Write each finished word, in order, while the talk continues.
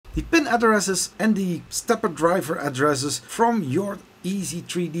the pin addresses and the stepper driver addresses from your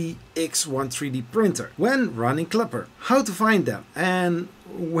Easythreed X1 3D printer when running Klipper. How to find them and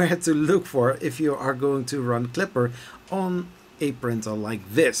where to look for if you are going to run Klipper on a printer like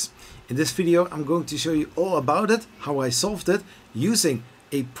this. In this video I'm going to show you all about it, how I solved it using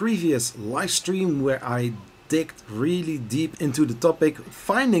a previous live stream where I digged really deep into the topic,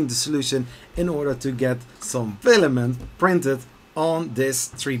 finding the solution in order to get some filament printed on this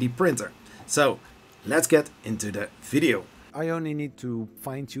 3D printer. So let's get into the video. I only need to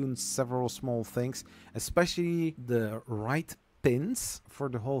fine-tune several small things, especially the right pins for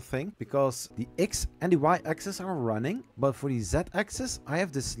the whole thing, because the X and the Y axis are running, but for the Z axis I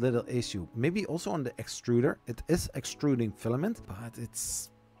have this little issue. Maybe also on the extruder, it is extruding filament, but it's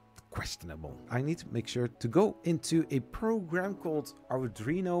questionable. I need to make sure to go into a program called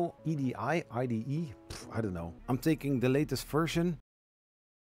Arduino IDE. I don't know. I'm taking the latest version.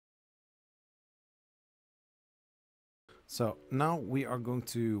 So now we are going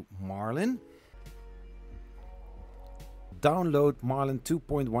to Marlin. Download Marlin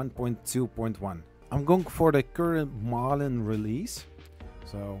 2.1.2.1. I'm going for the current Marlin release.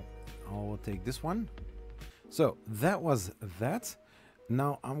 So I will take this one. So that was that.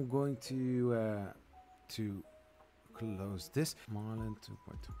 Now I'm going to close this. Marlin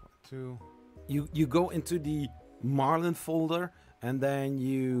 2.2.2. You go into the Marlin folder and then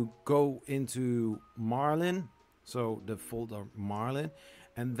you go into Marlin. So the folder Marlin,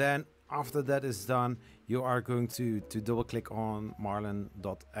 and then after that is done, you are going to double click on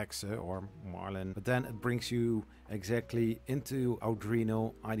marlin.exe or Marlin, but then it brings you exactly into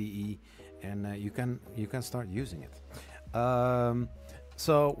Arduino IDE, and you can start using it.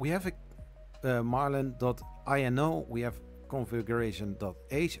 So we have a marlin.ino, we have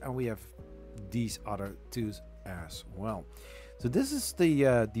configuration.h, and we have these other two as well. So this is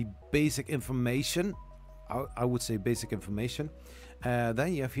the basic information. I would say basic information.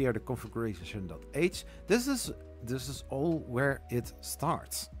 Then you have here the configuration.h. This is all where it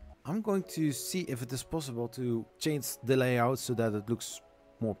starts. I'm going to see if it is possible to change the layout so that it looks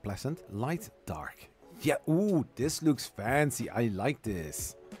more pleasant. Light, dark. Yeah, ooh, this looks fancy. I like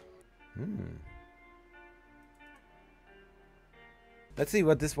this. Let's see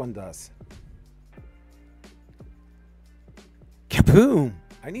what this one does. Kaboom!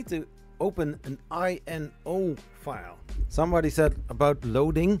 I need to open an INO file. Somebody said about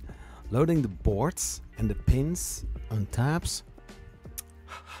loading the boards and the pins on tabs.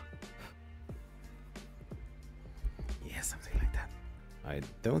 Yeah, something like that. I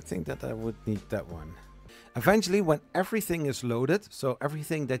don't think that I would need that one. Eventually, when everything is loaded, so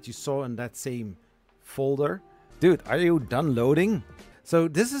everything that you saw in that same folder. Dude, are you done loading? So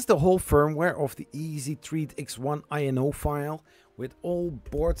this is the whole firmware of the Easythreed X1 INO file with all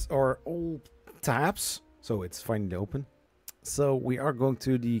boards or all tabs. So it's finally open. So we are going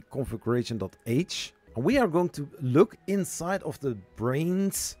to the configuration.h. We are going to look inside of the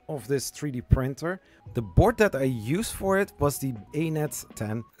brains of this 3D printer. The board that I used for it was the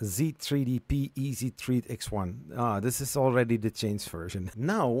ANET10 Z3DP Easythreed X1. This is already the changed version.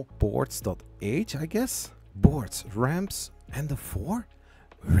 Now boards.h, I guess. Boards, ramps, and the 4?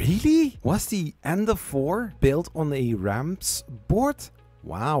 Really? Was the Ender 4 built on a ramps board?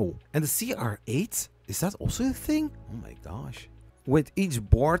 Wow. And the CR8? Is that also a thing? Oh my gosh. With each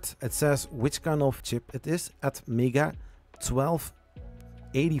board, it says which kind of chip it is at Mega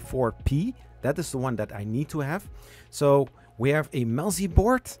 1284P. That is the one that I need to have. So we have a Melzi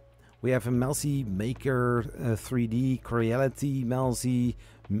board. We have a Melzi Maker 3D, Creality, Melzi,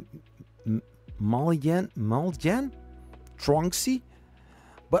 Malgen, Tronxy.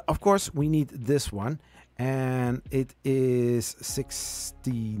 But of course we need this one, and it is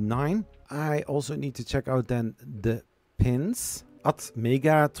 69. I also need to check out then the pins at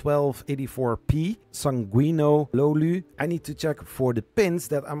Mega 1284P, Sanguino, Lolu. I need to check for the pins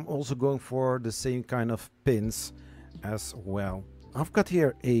that I'm also going for the same kind of pins as well. I've got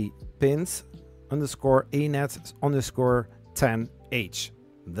here a pins underscore ANET underscore 10H.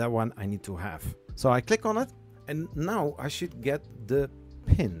 That one I need to have. So I click on it, and now I should get the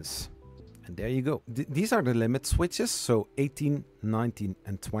pins. And there you go. These are the limit switches, so 18, 19,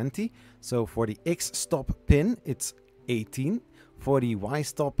 and 20. So for the X stop pin, it's 18. For the Y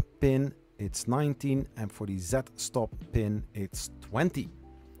stop pin, it's 19. And for the Z stop pin, it's 20.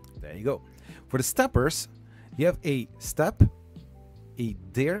 There you go. For the steppers, you have a step, a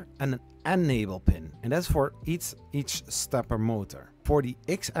dir, and an enable pin. And that's for each stepper motor. For the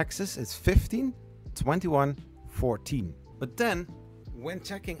X axis, it's 15, 21, 14. But then, when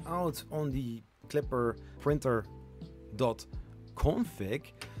checking out on the Klipper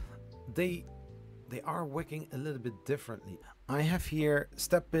printer.config, they are working a little bit differently. I have here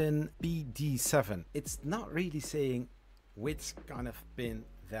step pin PD7. It's not really saying which kind of pin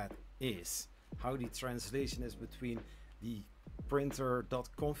that is, how the translation is between the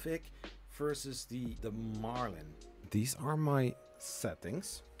printer.config versus the Marlin. These are my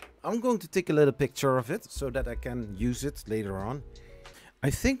settings. I'm going to take a little picture of it so that I can use it later on. I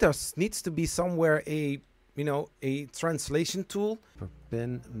think there needs to be somewhere a translation tool for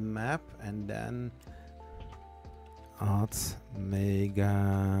pin map, and then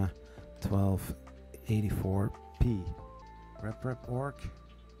Mega 1284p rep.org.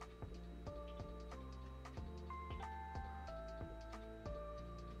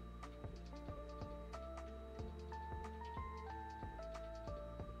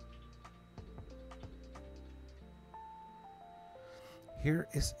 Here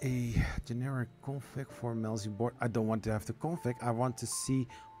is a generic config for Melzy board. I don't want to have the config. I want to see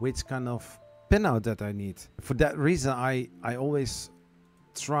which kind of pinout that I need. For that reason, I always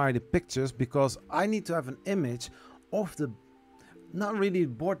try the pictures, because I need to have an image of the, not really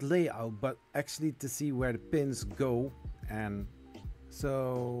board layout, but actually to see where the pins go. And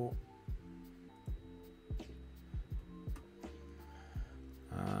so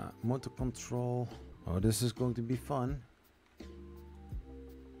motor control. Oh, this is going to be fun.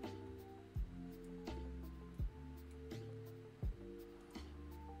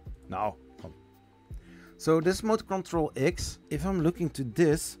 Now, so this motor control X, if I'm looking to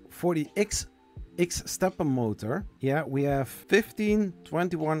this for the X stepper motor, yeah, we have 15,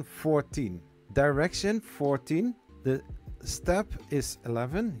 21, 14. Direction 14. The step is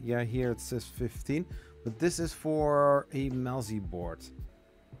 11. Yeah, here it says 15, but this is for a Melzy board.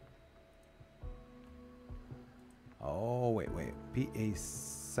 Oh, wait.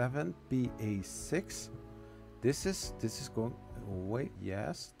 PA7, PA6. This is going. Wait,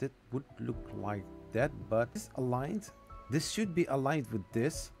 yes, that would look like that, but it's aligned. This should be aligned with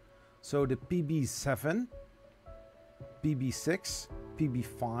this. So the PB7, PB6,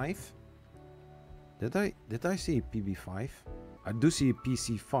 PB5. Did I see a PB5? I do see a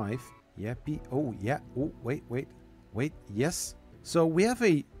PC5. Yeah, oh yeah. Oh, wait. Yes. So we have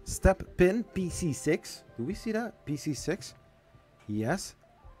a step pin PC6. Do we see that? PC6. Yes.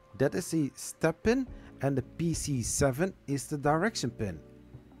 That is the step pin, and the PC7 is the direction pin.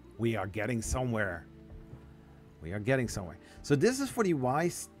 We are getting somewhere. So this is for the Y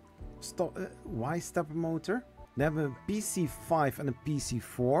stepper motor. They have a PC5 and a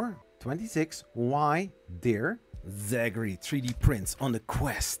PC4. 26 Y there. Zachary 3D prints on the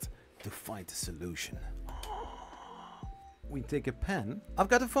quest to find the solution. We take a pen. I've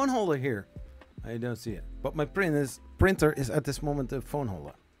got a phone holder here. I don't see it, but my printer is at this moment a phone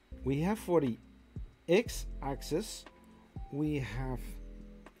holder. We have for the X-axis, we have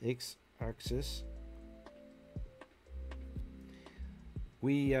X-axis.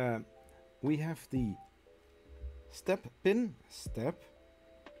 We have the step pin,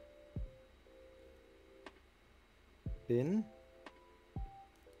 pin.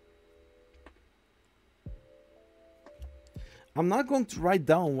 I'm not going to write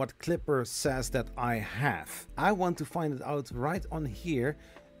down what Klipper says that I have. I want to find it out right on here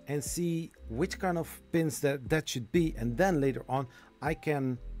and see which kind of pins that should be, and then later on I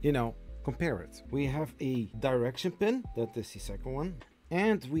can, compare it. We have a direction pin, that is the second one,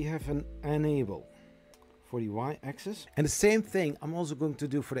 and we have an enable for the Y-axis. And the same thing I'm also going to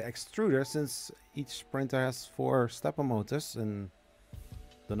do for the extruder, since each printer has 4 stepper motors and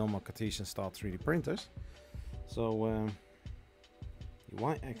the normal Cartesian style 3D printers. So the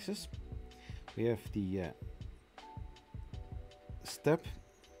Y-axis, we have the step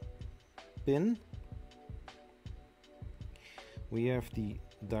pin, we have the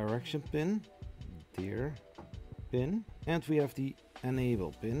direction pin, there pin, and we have the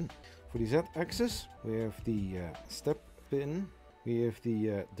enable pin. For the Z-axis, we have the step pin, we have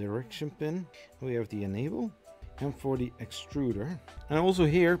the direction pin, we have the enable, and for the extruder. And also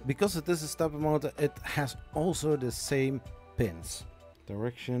here, because it is a stepper motor, it has also the same pins,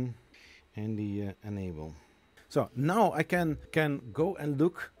 direction and the enable. So now I can go and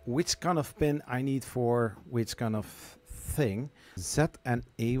look which kind of pin I need for which kind of thing. Z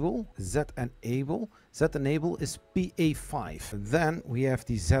enable is PA5. Then we have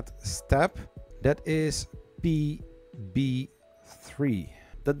the Z step, that is PB3.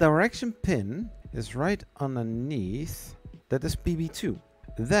 The direction pin is right underneath, that is PB2.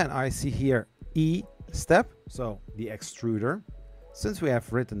 Then I see here E step, so the extruder. Since we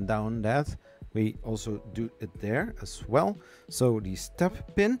have written down that, we also do it there as well. So the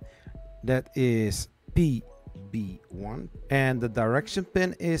step pin, that is PB3. PB1 and the direction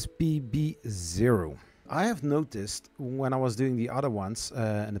pin is PB0. I have noticed when I was doing the other ones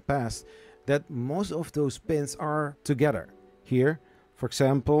in the past that most of those pins are together. Here, for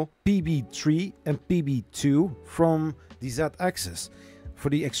example, PB3 and PB2 from the Z-axis. For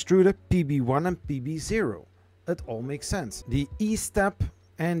the extruder, PB1 and PB0. It all makes sense. The E step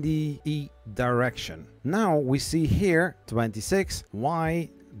and the E direction. Now we see here 26 Y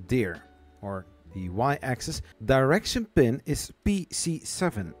there, or the Y-axis. Direction pin is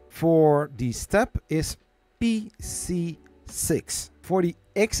PC7. For the step is PC6. For the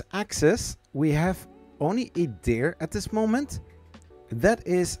X-axis, we have only a there at this moment. That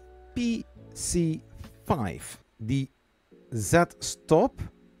is PC5. The Z stop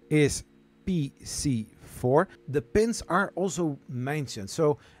is PC4. The pins are also mentioned,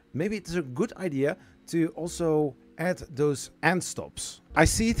 so maybe it's a good idea to also add those end stops. I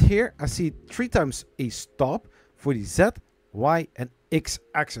see it here. I see 3 times a stop for the Z, Y and X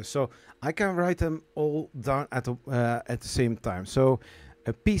axis, so I can write them all down at the same time. So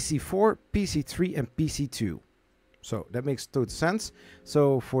a PC4, PC3 and PC2. So that makes total sense.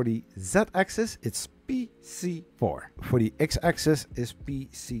 So for the Z-axis, it's PC4. For the X-axis is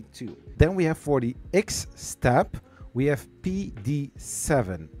PC2. Then we have for the X step, we have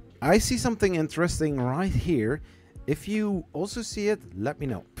PD7. I see something interesting right here. If you also see it, let me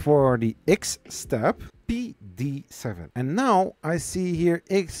know. For the X step, PD7. And now I see here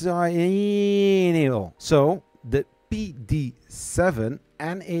X enable. So the PD7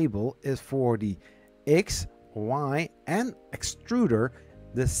 enable is for the X, Y and extruder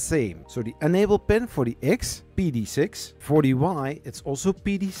the same. So the enable pin for the X, PD6. For the Y, it's also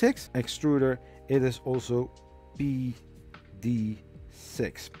PD6. Extruder, it is also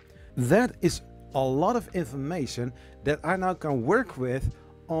PD6. That is a lot of information that I now can work with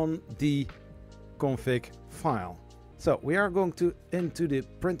on the config file. So we are going into the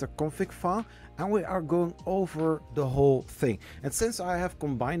printer config file and we are going over the whole thing. And since I have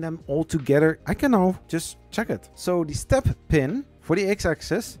combined them all together, I can now just check it. So the step pin for the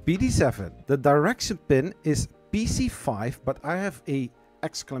X-axis, PD7. The direction pin is PC5, but I have a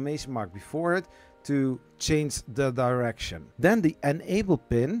exclamation mark before it to change the direction. Then the enable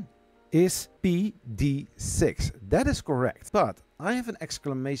pin is PD6. That is correct, but I have an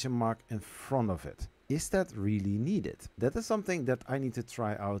exclamation mark in front of it. Is that really needed? That is something that I need to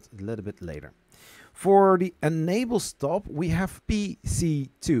try out a little bit later. For the enable stop, we have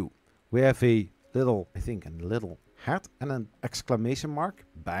PC2. We have a little, I think, a little hat and an exclamation mark,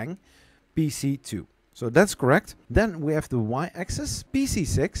 bang, PC2. So that's correct. Then we have the Y-axis,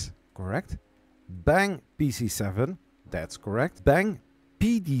 PC6, correct. Bang, PC7, that's correct. Bang,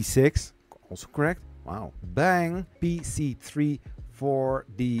 PD6, also correct. Wow. Bang, PC3 for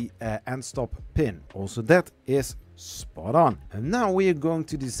the end stop pin. Also that is spot on. And now we are going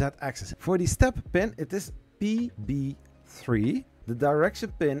to the Z-axis. For the step pin, it is PB3. The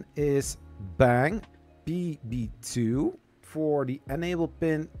direction pin is bang, PB2. For the enable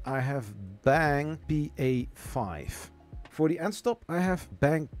pin, I have bang, PA5. For the end stop, I have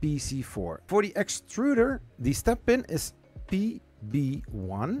bang, PC4. For the extruder, the step pin is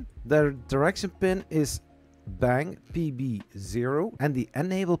PB1. The direction pin is bang, PB0. And the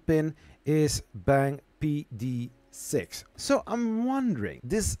enable pin is bang, PD6. So I'm wondering,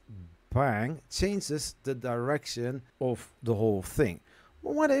 this bang changes the direction of the whole thing.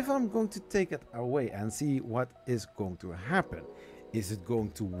 But what if I'm going to take it away and see what is going to happen? Is it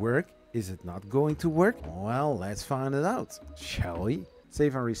going to work? Is it not going to work? Well, let's find it out, shall we?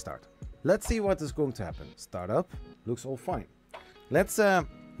 Save and restart. Let's see what is going to happen. Start up, looks all fine. Let's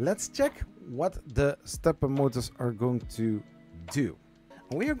check what the stepper motors are going to do.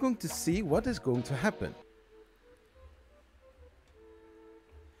 And we are going to see what is going to happen.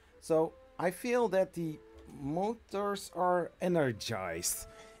 So I feel that the motors are energized,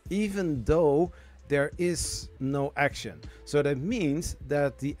 even though there is no action. So that means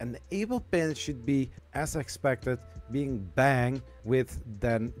that the enable pin should be, as expected, being bang with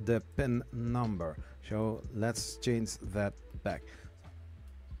then the pin number. So let's change that back.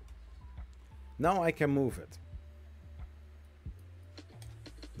 Now I can move it.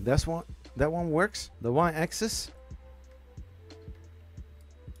 That one works. The Y-axis.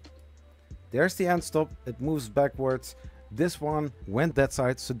 There's the end stop. It moves backwards. This one went that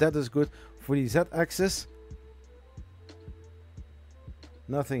side, so that is good. For the Z-axis,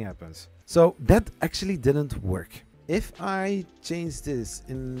 nothing happens. So that actually didn't work. If I change this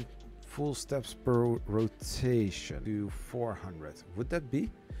in full steps per rotation to 400, would that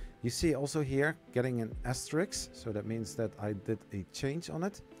be? You see also here getting an asterisk, so that means that I did a change on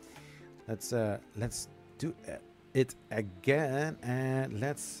it. Let's do it again, and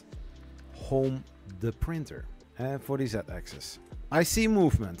let's home the printer. And for the Z-axis, I see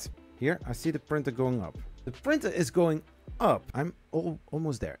movement. Here, I see the printer going up. The printer is going up. I'm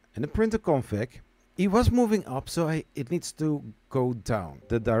almost there. And the printer config, it was moving up, so it needs to go down.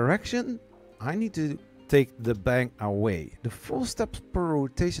 The direction, I need to take the bang away. The full steps per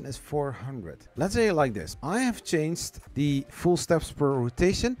rotation is 400. Let's say it like this. I have changed the full steps per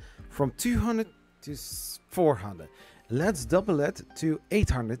rotation from 200 to 400. Let's double it to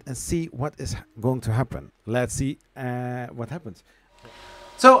 800 and see what is going to happen. Let's see what happens.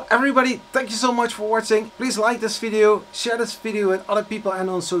 So everybody, thank you so much for watching. Please like this video, share this video with other people and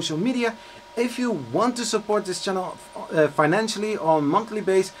on social media. If you want to support this channel financially on monthly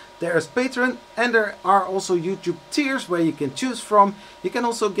base, there is Patreon, and there are also YouTube tiers where you can choose from. You can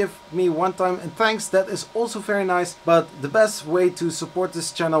also give me one-time and thanks, that is also very nice. But the best way to support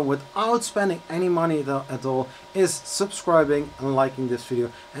this channel without spending any money at all is subscribing and liking this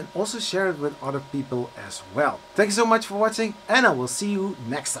video, and also share it with other people as well. Thank you so much for watching, and I will see you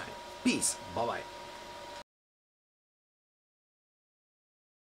next time. Peace. Bye bye.